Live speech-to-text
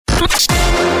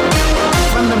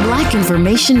Black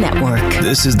Information Network.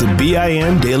 This is the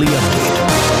BIN Daily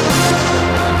Update.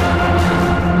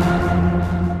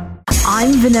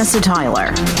 I'm Vanessa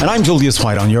Tyler. And I'm Julius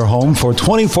White on your home for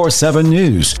 24/7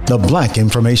 News, the Black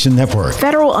Information Network.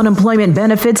 Federal unemployment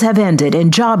benefits have ended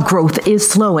and job growth is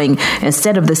slowing.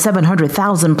 Instead of the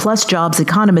 700,000 plus jobs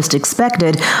economists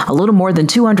expected, a little more than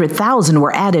 200,000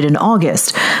 were added in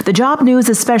August. The job news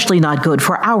is especially not good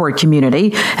for our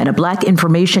community. And a Black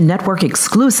Information Network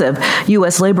exclusive,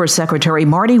 U.S. Labor Secretary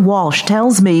Marty Walsh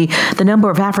tells me the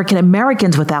number of African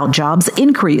Americans without jobs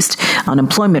increased,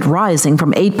 unemployment rising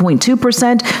from 8.2%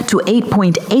 to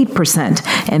 8.8%,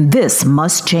 and this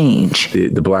must change.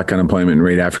 The black unemployment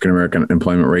rate, African American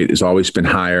employment rate, has always been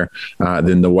higher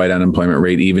than the white unemployment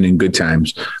rate, even in good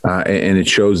times. And it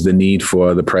shows the need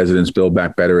for the president's Build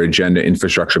Back Better agenda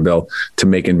infrastructure bill to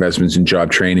make investments in job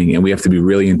training. And we have to be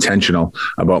really intentional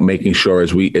about making sure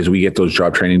as we get those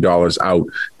job training dollars out,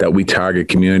 that we target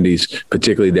communities,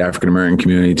 particularly the African American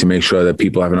community, to make sure that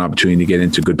people have an opportunity to get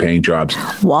into good paying jobs.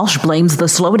 Walsh blames the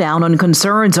slowdown on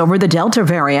concerns over the Delta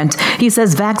variant. He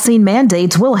says vaccine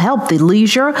mandates will help the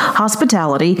leisure,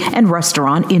 hospitality, and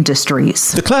restaurant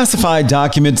industries. The classified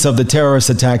documents of the terrorist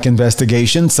attack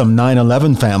investigation some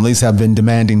 9/11 families have been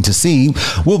demanding to see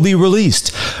will be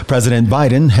released. President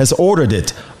Biden has ordered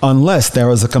it, unless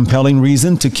there is a compelling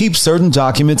reason to keep certain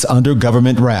documents under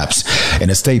government wraps. In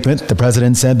a statement, the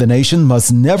president said the nation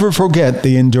must never forget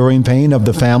the enduring pain of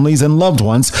the families and loved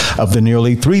ones of the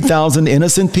nearly 3,000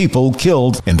 innocent people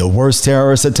killed in the worst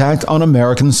terrorist attack on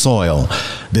American soil.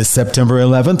 This September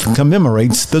 11th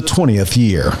commemorates the 20th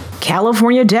year.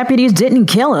 California deputies didn't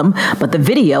kill him, but the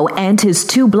video and his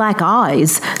two black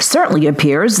eyes certainly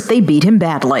appears they beat him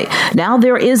badly. Now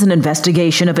there is an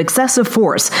investigation of excessive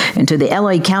force into the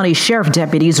LA County Sheriff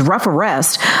Deputy's rough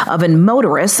arrest of a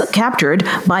motorist captured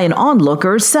by an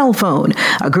onlooker's cell phone.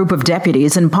 A group of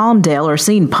deputies in Palmdale are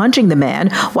seen punching the man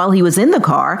while he was in the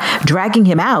car, dragging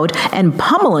him out, and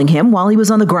pummeling him while he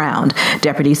was on the ground.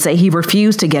 Deputies say he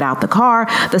refused to get out the car.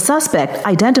 The suspect,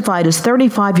 identified as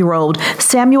 35-year-old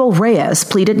Samuel Reyes,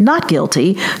 pleaded not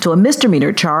guilty to a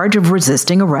misdemeanor charge of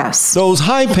resisting arrest. Those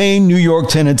high-paying New York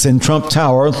tenants in Trump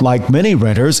Tower, like many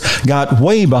renters, got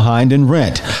way behind in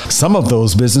rent. Some of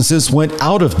those businesses went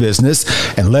out of business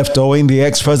and left owing the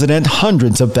ex-president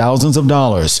hundreds of thousands of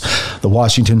dollars. The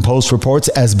Washington Post reports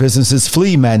as businesses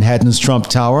flee Manhattan's Trump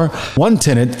Tower, one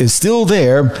tenant is still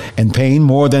there and paying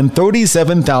more than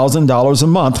 $37,000 a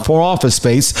month for office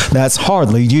space that's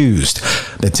hardly used.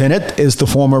 The tenant is the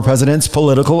former president's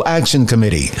Political Action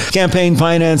Committee. Campaign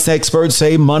finance experts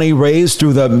say money raised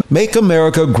through the Make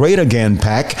America Great Again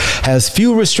PAC has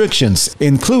few restrictions,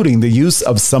 including the use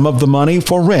of some of the money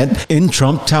for rent in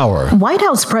Trump Tower. White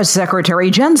House Press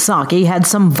Secretary Jen Psaki had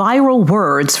some viral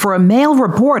words for a male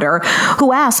reporter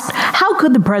who asked, how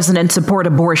could the president support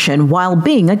abortion while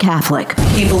being a Catholic?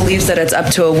 He believes that it's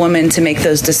up to a woman to make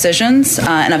those decisions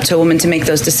and up to a woman to make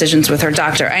those decisions with her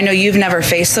doctor. I know you've never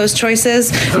faced those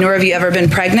choices, nor have you ever been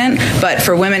pregnant, but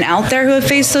for women out there who have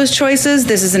faced those choices,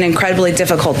 this is an incredibly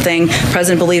difficult thing. The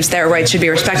president believes their rights should be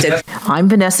respected. I'm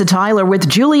Vanessa Tyler with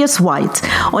Julius White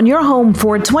on your home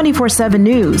for 24/7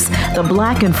 News, the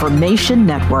Black Information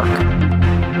Network.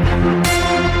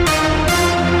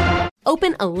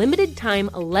 Open a limited-time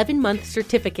 11-month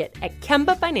certificate at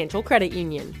Kemba Financial Credit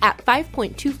Union. At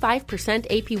 5.25%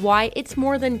 APY, it's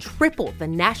more than triple the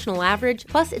national average,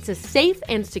 plus it's a safe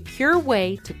and secure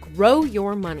way to grow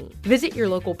your money. Visit your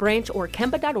local branch or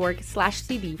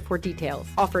kemba.org/CD for details.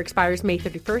 Offer expires May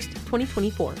 31st,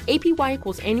 2024. APY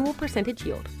equals annual percentage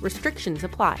yield. Restrictions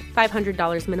apply.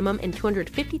 $500 minimum and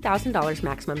 $250,000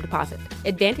 maximum deposit.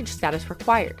 Advantage status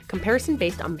required. Comparison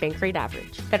based on bank rate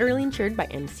average. Federally insured by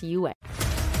NCUA.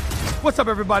 What's up,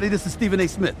 everybody? This is Stephen A.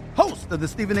 Smith, host of the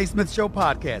Stephen A. Smith Show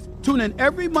podcast. Tune in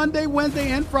every Monday,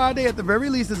 Wednesday, and Friday at the very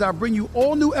least as I bring you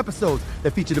all new episodes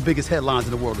that feature the biggest headlines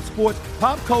in the world of sports,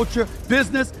 pop culture,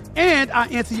 business, and I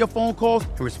answer your phone calls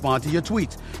and respond to your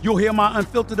tweets. You'll hear my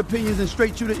unfiltered opinions and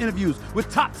straight-shooter interviews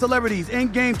with top celebrities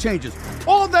and game changers.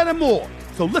 All that and more.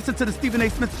 So listen to the Stephen A.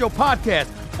 Smith Show podcast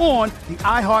on the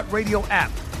iHeartRadio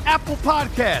app, Apple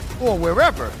Podcasts, or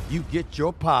wherever you get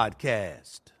your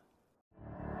podcast.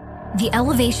 The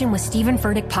Elevation with Stephen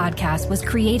Furtick podcast was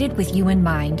created with you in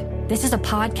mind. This is a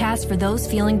podcast for those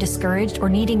feeling discouraged or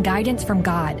needing guidance from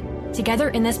God. Together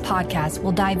in this podcast,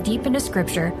 we'll dive deep into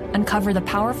scripture, uncover the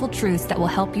powerful truths that will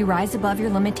help you rise above your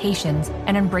limitations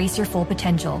and embrace your full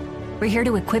potential. We're here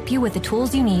to equip you with the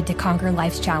tools you need to conquer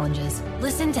life's challenges.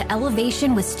 Listen to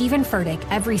Elevation with Stephen Furtick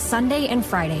every Sunday and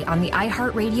Friday on the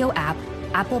iHeartRadio app,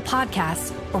 Apple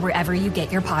Podcasts, or wherever you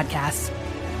get your podcasts.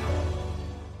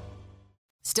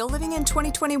 Still living in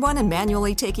 2021 and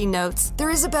manually taking notes? There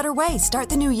is a better way. Start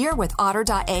the new year with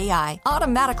Otter.ai.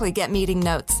 Automatically get meeting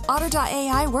notes.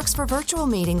 Otter.ai works for virtual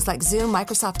meetings like Zoom,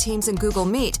 Microsoft Teams, and Google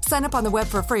Meet. Sign up on the web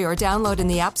for free or download in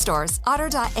the app stores.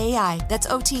 Otter.ai. That's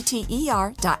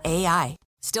OTTER.ai.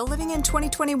 Still living in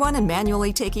 2021 and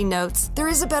manually taking notes? There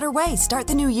is a better way. Start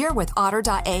the new year with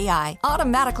Otter.ai.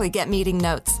 Automatically get meeting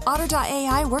notes.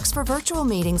 Otter.ai works for virtual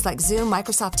meetings like Zoom,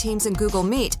 Microsoft Teams, and Google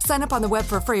Meet. Sign up on the web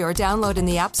for free or download in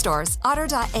the app stores.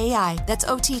 Otter.ai. That's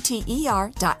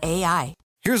OTTER.ai.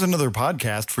 Here's another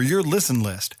podcast for your listen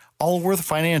list. Allworth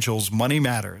Financial's Money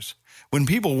Matters. When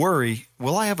people worry,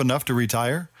 will I have enough to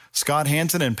retire? Scott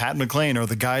Hansen and Pat McClain are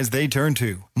the guys they turn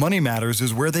to. Money Matters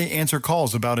is where they answer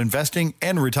calls about investing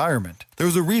and retirement.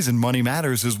 There's a reason Money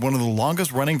Matters is one of the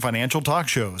longest-running financial talk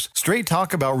shows. Straight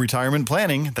talk about retirement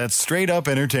planning that's straight-up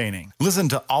entertaining. Listen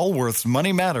to Allworth's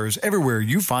Money Matters everywhere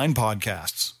you find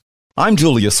podcasts. I'm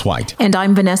Julius White. And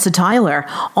I'm Vanessa Tyler.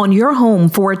 On your home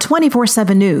for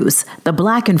 24/7 News, the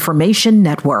Black Information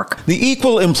Network. The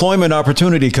Equal Employment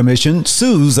Opportunity Commission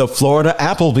sues a Florida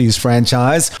Applebee's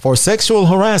franchise for sexual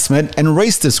harassment and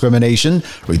race discrimination,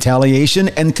 retaliation,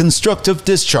 and constructive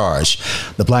discharge.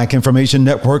 The Black Information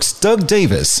Network's Doug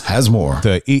Davis has more.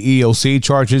 The EEOC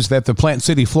charges that the Plant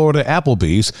City, Florida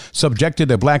Applebee's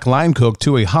subjected a black line cook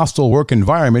to a hostile work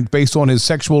environment based on his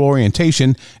sexual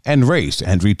orientation and race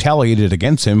and retaliated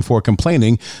against him for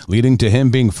complaining, leading to him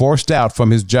being forced out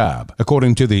from his job.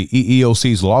 According to the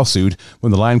EEOC's lawsuit,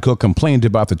 when the line cook complained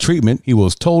about the treatment, he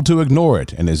was told to ignore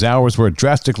it, and his hours were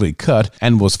drastically cut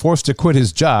and was forced to quit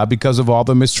his job because of all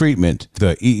the mistreatment.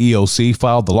 The EEOC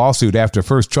filed the lawsuit after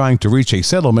first trying to reach a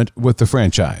settlement with the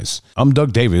franchise. I'm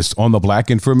Doug Davis on the Black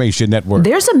Information Network.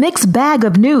 There's a mixed bag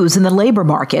of news in the labor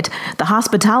market. The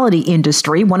hospitality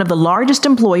industry, one of the largest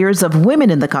employers of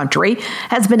women in the country,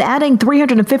 has been adding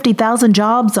 350,000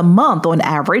 jobs a month on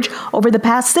average over the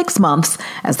past 6 months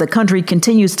as the country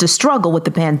continues to struggle with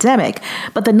the pandemic.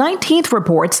 But the 19th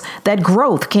reports that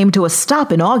growth came to a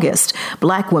stop in August.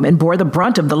 Black women bore the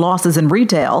brunt of the losses in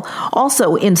retail,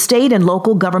 also in state and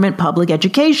local government public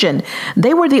education.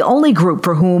 They were the only group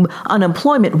for whom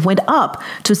unemployment went up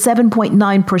to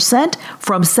 7.9%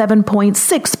 from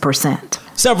 7.6%.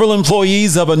 Several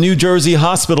employees of a New Jersey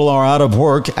hospital are out of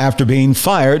work after being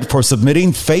fired for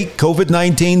submitting fake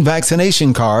COVID-19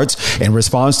 vaccination cards in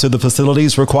response to the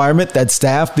facility's requirement that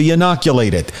staff be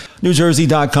inoculated.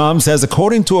 NewJersey.com says,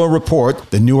 according to a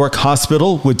report, the Newark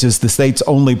Hospital, which is the state's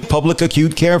only public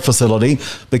acute care facility,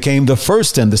 became the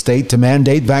first in the state to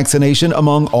mandate vaccination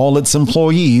among all its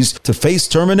employees to face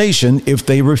termination if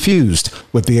they refused,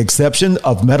 with the exception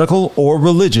of medical or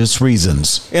religious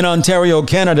reasons. In Ontario,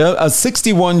 Canada, a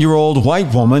 61-year-old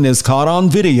white woman is caught on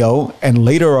video and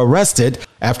later arrested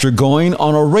after going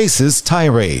on a racist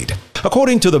tirade.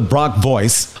 According to the Brock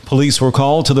Voice, police were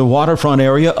called to the waterfront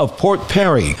area of Port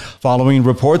Perry following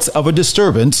reports of a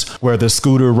disturbance where the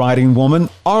scooter-riding woman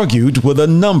argued with a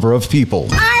number of people.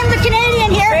 I'm the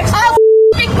Canadian here. I'll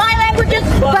speak my languages,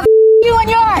 but you and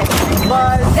yours.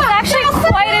 It's actually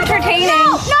quite entertaining.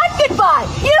 No, not goodbye.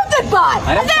 You goodbye.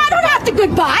 And then I don't have to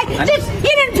goodbye. Just, you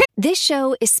didn't pick. This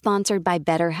show is sponsored by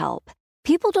BetterHelp.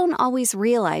 People don't always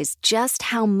realize just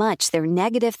how much their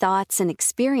negative thoughts and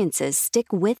experiences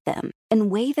stick with them and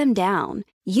weigh them down.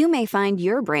 You may find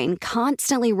your brain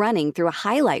constantly running through a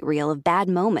highlight reel of bad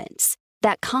moments.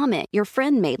 That comment your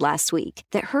friend made last week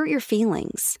that hurt your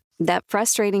feelings. That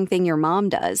frustrating thing your mom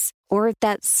does. Or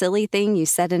that silly thing you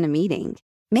said in a meeting.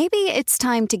 Maybe it's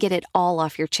time to get it all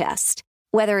off your chest.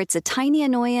 Whether it's a tiny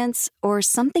annoyance or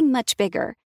something much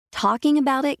bigger, talking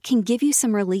about it can give you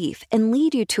some relief and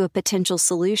lead you to a potential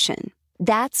solution.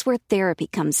 That's where therapy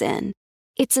comes in.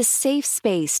 It's a safe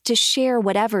space to share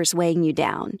whatever's weighing you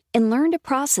down and learn to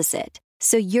process it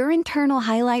so your internal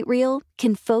highlight reel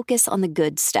can focus on the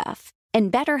good stuff.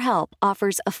 And BetterHelp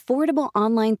offers affordable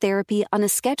online therapy on a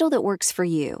schedule that works for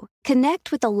you.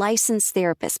 Connect with a licensed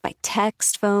therapist by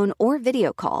text, phone, or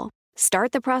video call.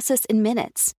 Start the process in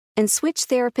minutes and switch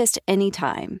therapist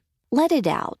anytime. Let it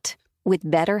out with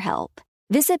BetterHelp.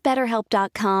 Visit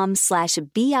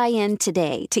BetterHelp.com/BIN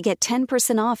today to get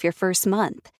 10% off your first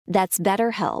month. That's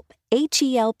BetterHelp,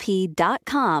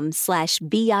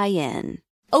 HELP.com/BIN.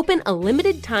 Open a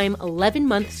limited-time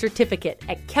 11-month certificate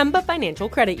at Kemba Financial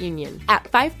Credit Union. At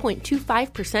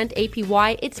 5.25%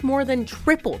 APY, it's more than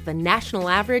triple the national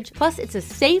average, plus it's a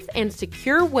safe and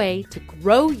secure way to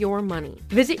grow your money.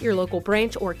 Visit your local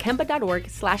branch or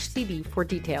kemba.org/cb for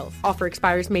details. Offer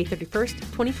expires May 31st,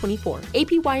 2024.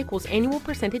 APY equals annual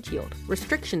percentage yield.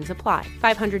 Restrictions apply.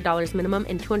 $500 minimum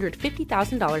and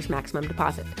 $250,000 maximum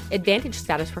deposit. Advantage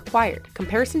status required.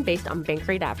 Comparison based on bank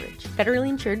rate average. Federally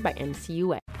insured by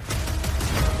NCUA.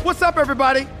 What's up,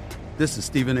 everybody? This is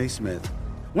Stephen A. Smith.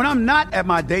 When I'm not at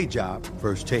my day job,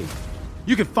 First Take,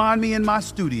 you can find me in my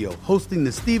studio hosting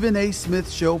the Stephen A. Smith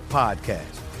Show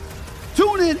podcast.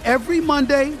 Tune in every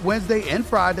Monday, Wednesday, and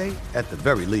Friday, at the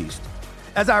very least,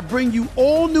 as I bring you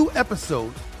all new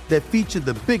episodes that feature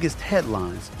the biggest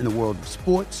headlines in the world of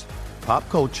sports, pop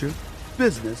culture,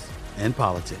 business, and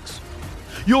politics.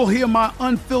 You'll hear my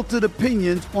unfiltered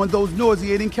opinions on those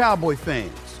nauseating Cowboy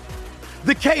fans,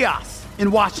 the chaos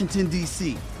in Washington,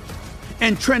 D.C.,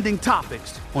 and trending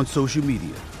topics on social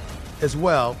media, as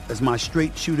well as my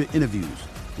straight shooter interviews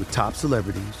with top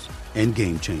celebrities and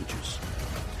game changers.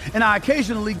 And I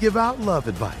occasionally give out love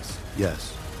advice.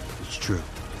 Yes, it's true.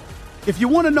 If you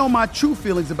want to know my true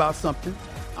feelings about something,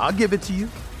 I'll give it to you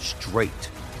straight.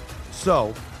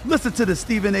 So listen to the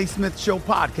Stephen A. Smith Show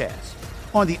podcast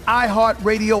on the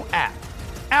iHeartRadio app,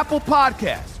 Apple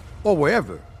Podcasts, or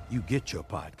wherever you get your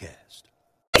podcast.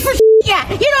 Yeah,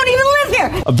 you don't even live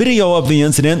here. A video of the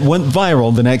incident went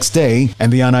viral the next day,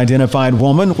 and the unidentified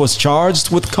woman was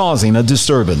charged with causing a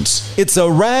disturbance. It's a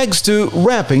rags to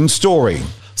rapping story.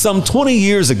 Some 20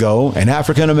 years ago, an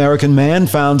African-American man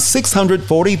found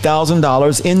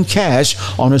 $640,000 in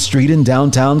cash on a street in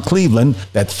downtown Cleveland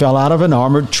that fell out of an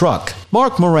armored truck.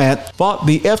 Mark Morant fought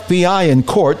the FBI in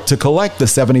court to collect the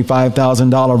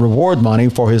 $75,000 reward money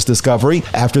for his discovery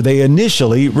after they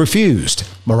initially refused.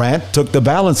 Morant took the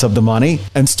balance of the money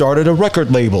and started a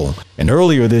record label, and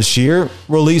earlier this year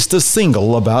released a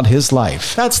single about his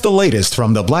life. That's the latest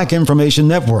from the Black Information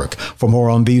Network. For more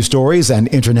on these stories and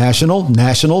international,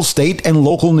 national, state, and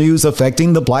local news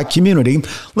affecting the Black community,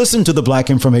 listen to the Black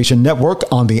Information Network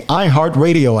on the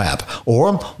iHeartRadio app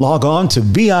or log on to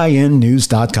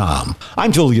BINnews.com.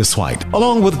 I'm Julius White,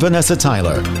 along with Vanessa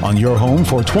Tyler, on your home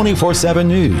for 24/7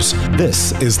 news.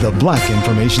 This is the Black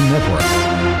Information Network.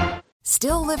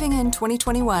 Still living in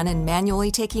 2021 and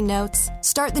manually taking notes?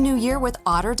 Start the new year with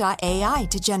Otter.ai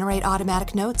to generate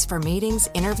automatic notes for meetings,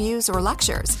 interviews, or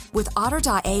lectures. With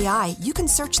Otter.ai, you can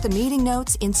search the meeting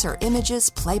notes, insert images,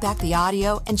 play back the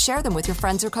audio, and share them with your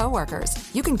friends or coworkers.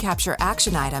 You can capture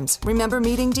action items, remember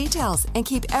meeting details, and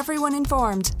keep everyone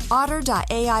informed.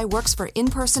 Otter.ai works for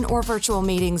in-person or virtual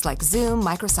meetings like Zoom,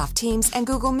 Microsoft Teams, and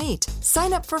Google Meet.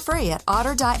 Sign up for free at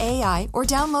Otter.ai or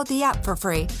download the app for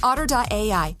free.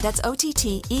 Otter.ai, that's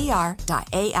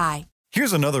OTTER.ai.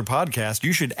 Here's another podcast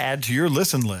you should add to your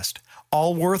listen list.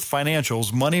 Allworth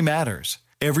Financial's Money Matters.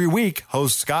 Every week,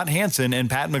 hosts Scott Hansen and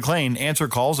Pat McClain answer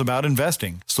calls about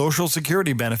investing, Social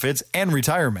Security benefits, and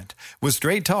retirement with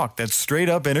straight talk that's straight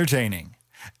up entertaining.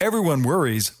 Everyone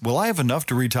worries, will I have enough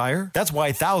to retire? That's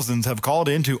why thousands have called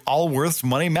into Allworth's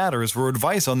Money Matters for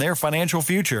advice on their financial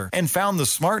future and found the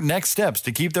smart next steps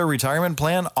to keep their retirement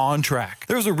plan on track.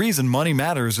 There's a reason Money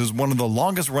Matters is one of the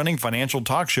longest running financial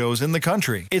talk shows in the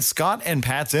country. It's Scott and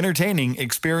Pat's entertaining,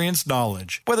 experienced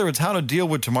knowledge. Whether it's how to deal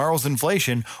with tomorrow's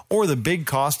inflation or the big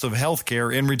costs of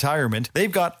healthcare in retirement,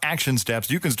 they've got action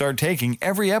steps you can start taking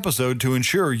every episode to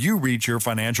ensure you reach your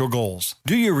financial goals.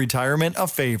 Do your retirement a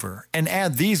favor and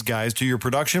add these guys to your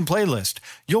production playlist.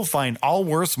 You'll find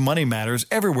Allworth's Money Matters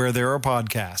everywhere there are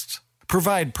podcasts.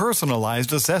 Provide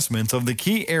personalized assessments of the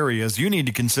key areas you need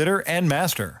to consider and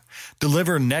master.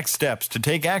 Deliver next steps to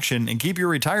take action and keep your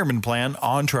retirement plan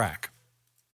on track.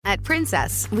 At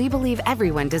Princess, we believe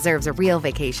everyone deserves a real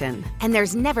vacation. And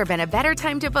there's never been a better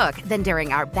time to book than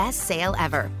during our best sale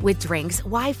ever. With drinks,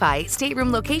 Wi-Fi,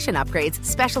 stateroom location upgrades,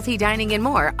 specialty dining, and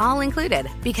more, all included.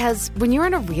 Because when you're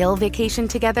on a real vacation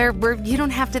together where you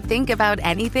don't have to think about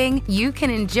anything, you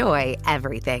can enjoy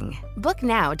everything. Book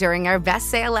now during our best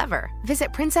sale ever.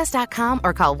 Visit princess.com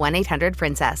or call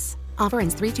 1-800-PRINCESS. Offer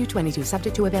ends 3/2/22,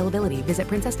 subject to availability. Visit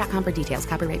princess.com for details.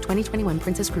 Copyright 2021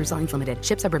 Princess Cruise Lines Limited.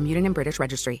 Ships are Bermudan and British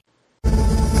Registry.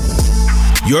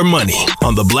 Your money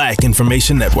on the Black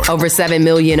Information Network. Over 7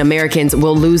 million Americans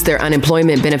will lose their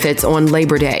unemployment benefits on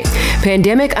Labor Day.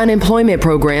 Pandemic unemployment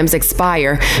programs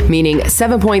expire, meaning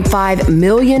 7.5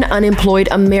 million unemployed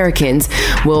Americans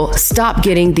will stop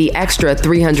getting the extra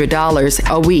 $300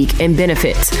 a week in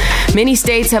benefits. Many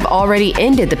states have already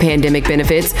ended the pandemic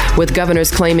benefits, with governors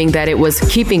claiming that it was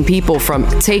keeping people from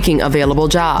taking available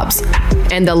jobs.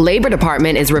 And the Labor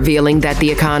Department is revealing that the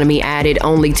economy added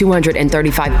only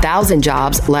 235,000 jobs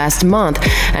jobs last month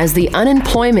as the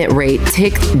unemployment rate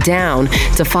ticked down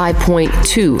to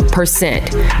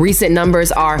 5.2%. Recent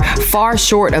numbers are far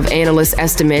short of analysts'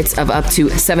 estimates of up to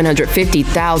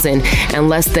 750,000 and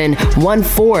less than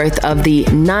 1/4 of the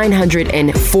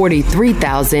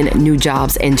 943,000 new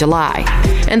jobs in July.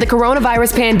 And the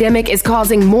coronavirus pandemic is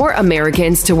causing more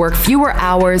Americans to work fewer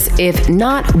hours, if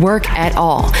not work at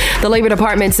all. The Labor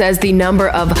Department says the number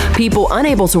of people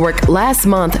unable to work last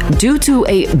month due to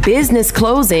a business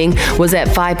closing was at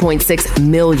 5.6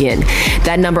 million.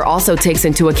 That number also takes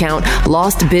into account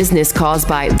lost business caused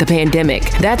by the pandemic.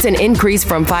 That's an increase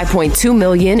from 5.2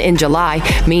 million in July.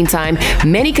 Meantime,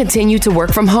 many continue to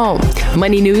work from home.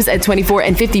 Money news at 24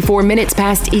 and 54 minutes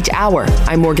past each hour.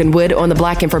 I'm Morgan Wood on the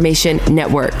Black Information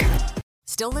Network.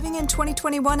 Still living in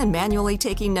 2021 and manually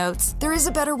taking notes? There is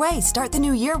a better way. Start the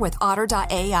new year with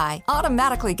Otter.ai.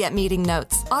 Automatically get meeting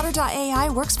notes. Otter.ai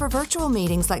works for virtual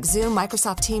meetings like Zoom,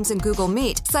 Microsoft Teams, and Google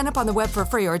Meet. Sign up on the web for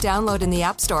free or download in the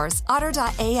app stores.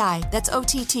 Otter.ai. That's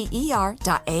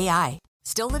OTTER.ai.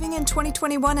 Still living in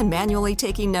 2021 and manually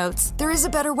taking notes? There is a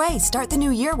better way. Start the new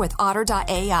year with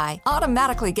Otter.ai.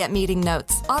 Automatically get meeting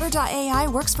notes. Otter.ai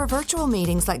works for virtual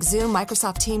meetings like Zoom,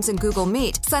 Microsoft Teams, and Google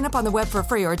Meet. Sign up on the web for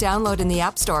free or download in the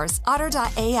app stores.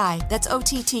 Otter.ai. That's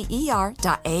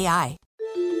OTTER.ai.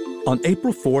 On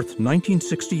April 4th,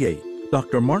 1968,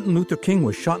 Dr. Martin Luther King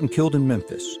was shot and killed in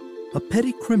Memphis. A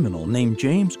petty criminal named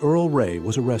James Earl Ray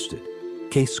was arrested.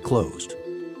 Case closed.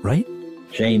 Right?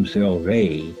 James Earl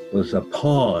Ray was a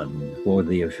pawn for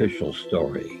the official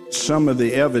story. Some of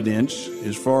the evidence,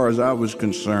 as far as I was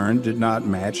concerned, did not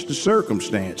match the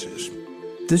circumstances.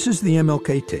 This is the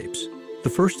MLK Tapes. The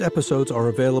first episodes are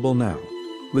available now.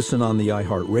 Listen on the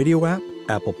iHeartRadio app,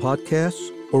 Apple Podcasts,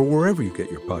 or wherever you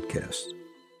get your podcasts.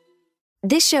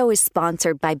 This show is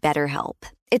sponsored by BetterHelp.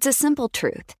 It's a simple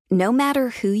truth. No matter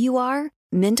who you are,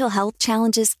 mental health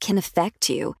challenges can affect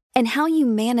you, and how you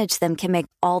manage them can make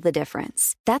all the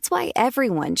difference. That's why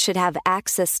everyone should have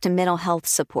access to mental health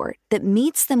support that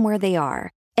meets them where they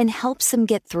are and helps them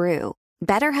get through.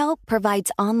 BetterHelp provides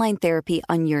online therapy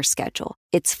on your schedule.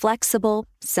 It's flexible,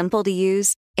 simple to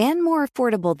use, and more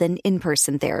affordable than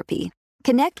in-person therapy.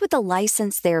 Connect with a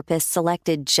licensed therapist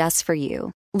selected just for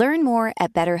you. Learn more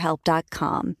at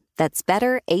BetterHelp.com. That's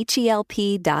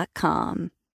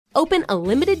BetterHelp.com. Open a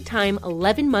limited-time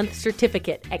 11-month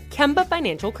certificate at Kemba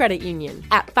Financial Credit Union.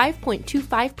 At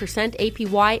 5.25%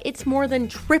 APY, it's more than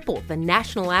triple the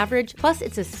national average, plus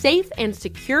it's a safe and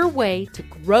secure way to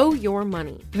grow your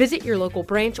money. Visit your local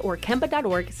branch or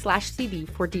kemba.org/CD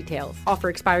for details. Offer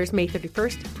expires May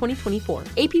 31st, 2024.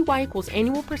 APY equals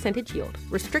annual percentage yield.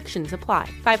 Restrictions apply.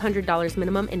 $500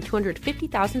 minimum and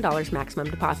 $250,000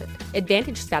 maximum deposit.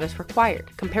 Advantage status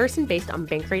required. Comparison based on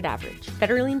bank rate average.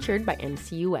 Federally insured by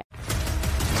NCUA.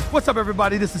 What's up,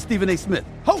 everybody? This is Stephen A. Smith,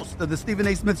 host of the Stephen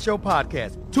A. Smith Show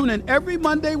podcast. Tune in every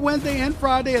Monday, Wednesday, and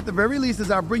Friday at the very least as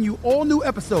I bring you all new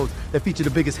episodes that feature the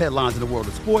biggest headlines in the world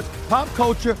of sports, pop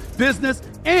culture, business,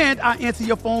 and I answer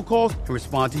your phone calls and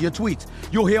respond to your tweets.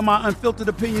 You'll hear my unfiltered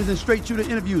opinions and straight-shooter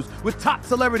interviews with top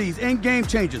celebrities and game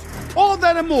changers. All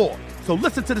that and more. So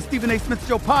listen to the Stephen A. Smith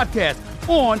Show podcast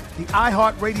on the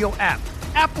iHeartRadio app,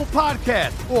 Apple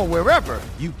Podcasts, or wherever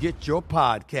you get your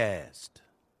podcast.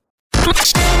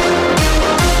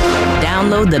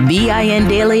 Download the BIN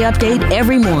Daily Update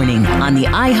every morning on the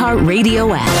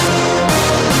iHeartRadio app.